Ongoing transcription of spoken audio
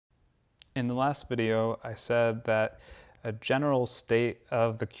In the last video, I said that a general state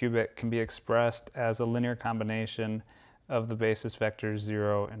of the qubit can be expressed as a linear combination of the basis vectors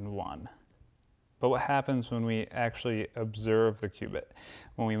 0 and 1. But what happens when we actually observe the qubit,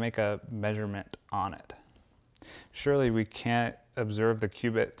 when we make a measurement on it? Surely we can't observe the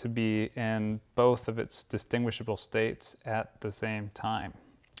qubit to be in both of its distinguishable states at the same time.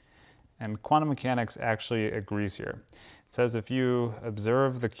 And quantum mechanics actually agrees here. It says if you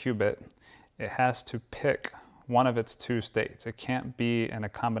observe the qubit, it has to pick one of its two states. It can't be in a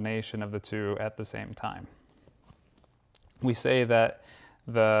combination of the two at the same time. We say that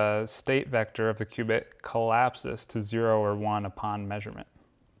the state vector of the qubit collapses to 0 or 1 upon measurement.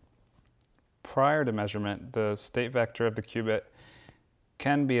 Prior to measurement, the state vector of the qubit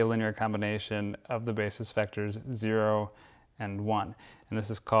can be a linear combination of the basis vectors 0 and 1, and this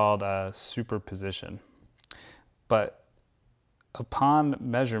is called a superposition. But upon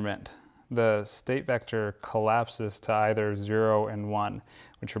measurement, the state vector collapses to either 0 and 1,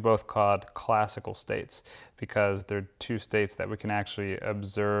 which are both called classical states because they're two states that we can actually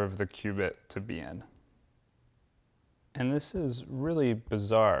observe the qubit to be in. And this is really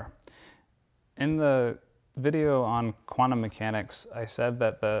bizarre. In the video on quantum mechanics, I said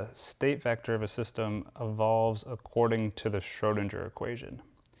that the state vector of a system evolves according to the Schrodinger equation.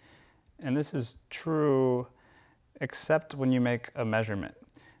 And this is true except when you make a measurement.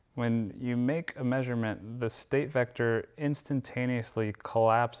 When you make a measurement, the state vector instantaneously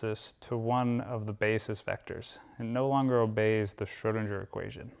collapses to one of the basis vectors and no longer obeys the Schrodinger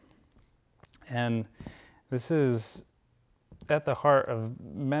equation. And this is at the heart of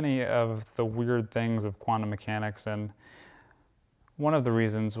many of the weird things of quantum mechanics, and one of the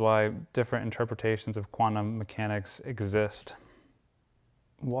reasons why different interpretations of quantum mechanics exist.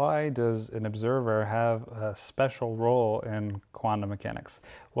 Why does an observer have a special role in quantum mechanics?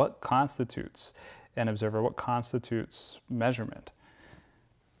 What constitutes an observer? What constitutes measurement?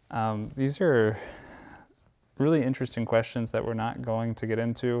 These are really interesting questions that we're not going to get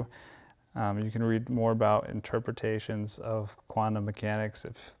into. You can read more about interpretations of quantum mechanics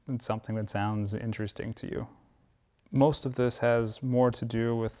if it's something that sounds interesting to you. Most of this has more to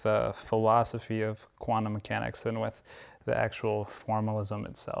do with the philosophy of quantum mechanics than with the actual formalism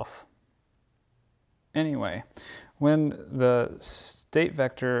itself. Anyway, when the state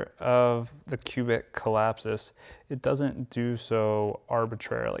vector of the qubit collapses, it doesn't do so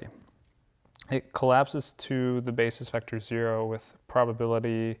arbitrarily. It collapses to the basis vector 0 with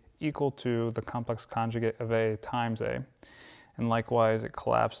probability equal to the complex conjugate of A times A. And likewise, it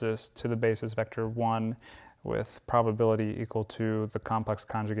collapses to the basis vector 1 with probability equal to the complex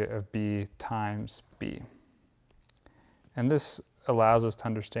conjugate of B times B. And this allows us to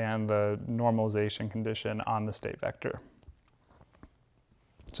understand the normalization condition on the state vector.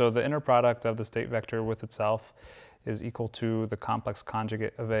 So the inner product of the state vector with itself is equal to the complex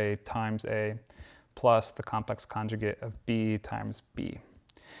conjugate of A times A plus the complex conjugate of B times B.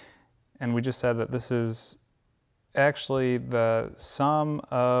 And we just said that this is actually the sum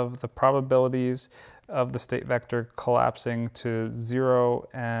of the probabilities of the state vector collapsing to 0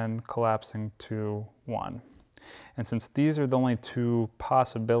 and collapsing to 1. And since these are the only two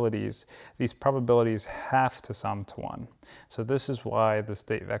possibilities, these probabilities have to sum to 1. So this is why the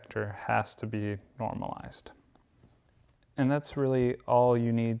state vector has to be normalized. And that's really all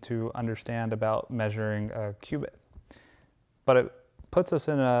you need to understand about measuring a qubit. But it puts us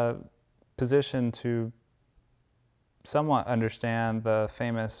in a position to somewhat understand the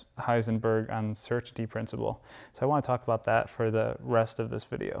famous Heisenberg Uncertainty Principle. So I want to talk about that for the rest of this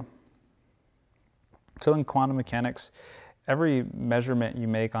video. So in quantum mechanics, every measurement you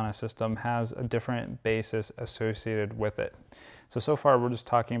make on a system has a different basis associated with it. So far we're just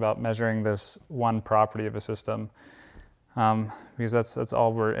talking about measuring this one property of a system because that's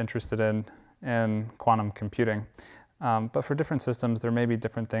all we're interested in quantum computing. But for different systems, there may be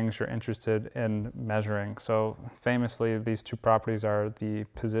different things you're interested in measuring. So famously, these two properties are the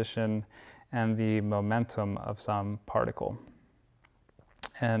position and the momentum of some particle.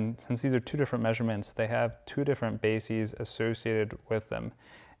 And since these are two different measurements, they have two different bases associated with them.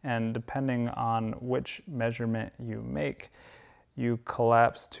 And depending on which measurement you make, you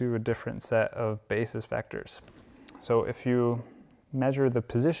collapse to a different set of basis vectors. So if you measure the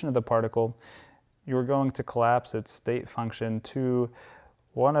position of the particle, you're going to collapse its state function to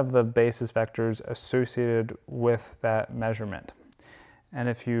one of the basis vectors associated with that measurement. And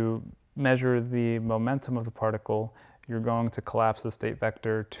if you measure the momentum of the particle, you're going to collapse the state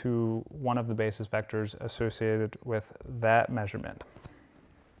vector to one of the basis vectors associated with that measurement.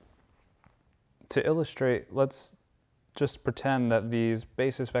 To illustrate, let's just pretend that these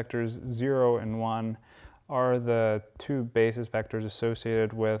basis vectors 0 and 1 are the two basis vectors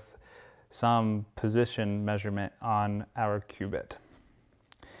associated with some position measurement on our qubit.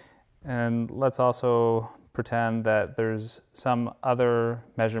 And let's also pretend that there's some other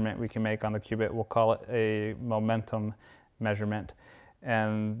measurement we can make on the qubit. We'll call it a momentum measurement.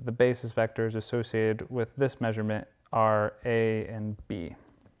 And the basis vectors associated with this measurement are A and B.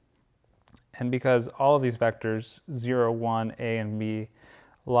 And because all of these vectors, 0, 1, A, and B,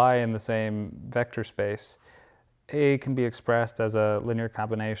 lie in the same vector space, A can be expressed as a linear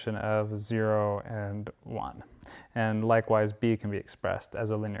combination of 0 and 1. And likewise, B can be expressed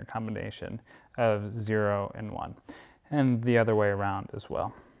as a linear combination of 0 and 1. And the other way around as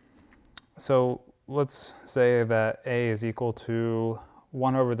well. So let's say that A is equal to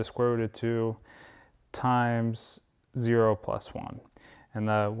 1 over the square root of 2 times 0 plus 1. And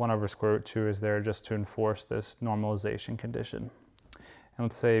the 1 over square root 2 is there just to enforce this normalization condition. And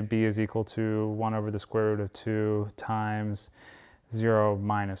let's say B is equal to 1 over the square root of 2 times 0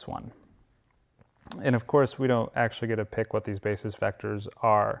 minus 1. And of course, we don't actually get to pick what these basis vectors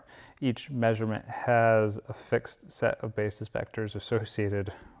are. Each measurement has a fixed set of basis vectors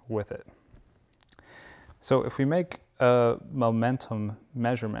associated with it. So if we make a momentum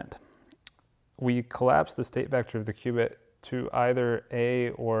measurement, we collapse the state vector of the qubit to either A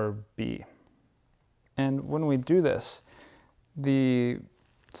or B. And when we do this, the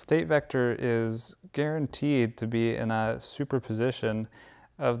state vector is guaranteed to be in a superposition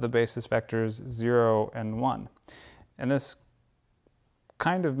of the basis vectors 0 and 1. And this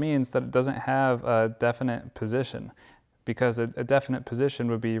kind of means that it doesn't have a definite position, because a definite position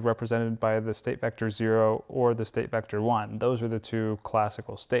would be represented by the state vector 0 or the state vector 1. Those are the two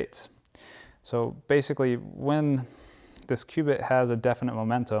classical states. So basically, when this qubit has a definite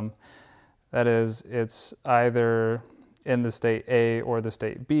momentum, that is, it's either in the state A or the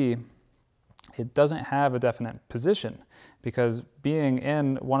state B, it doesn't have a definite position, because being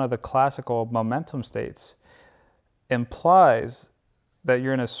in one of the classical momentum states implies that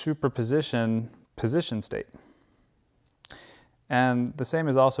you're in a superposition position state. And the same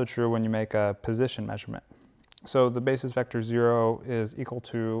is also true when you make a position measurement. So the basis vector 0 is equal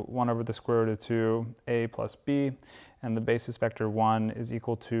to 1 over the square root of 2 A plus B, and the basis vector 1 is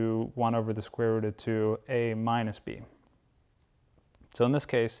equal to 1 over the square root of 2 A minus B. So in this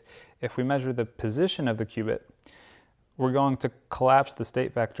case, if we measure the position of the qubit, we're going to collapse the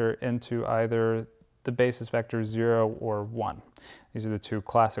state vector into either the basis vector 0 or 1. These are the two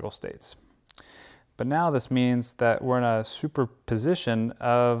classical states. But now this means that we're in a superposition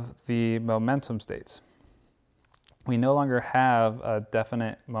of the momentum states. We no longer have a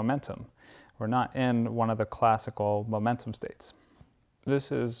definite momentum. We're not in one of the classical momentum states.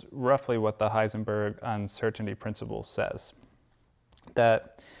 This is roughly what the Heisenberg Uncertainty Principle says,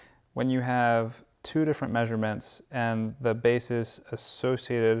 that when you have two different measurements and the basis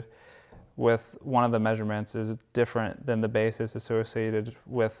associated with one of the measurements is different than the basis associated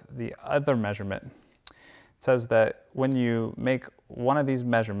with the other measurement, it says that when you make one of these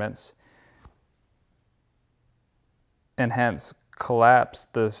measurements and hence collapse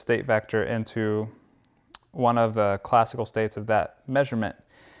the state vector into one of the classical states of that measurement,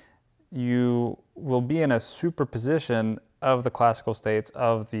 you will be in a superposition of the classical states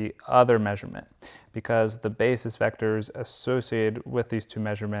of the other measurement, because the basis vectors associated with these two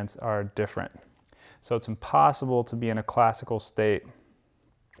measurements are different. So it's impossible to be in a classical state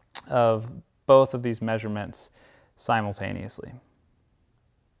of both of these measurements simultaneously.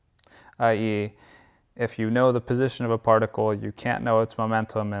 i.e., if you know the position of a particle, you can't know its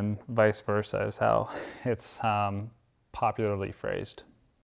momentum, and vice versa is how it's popularly phrased.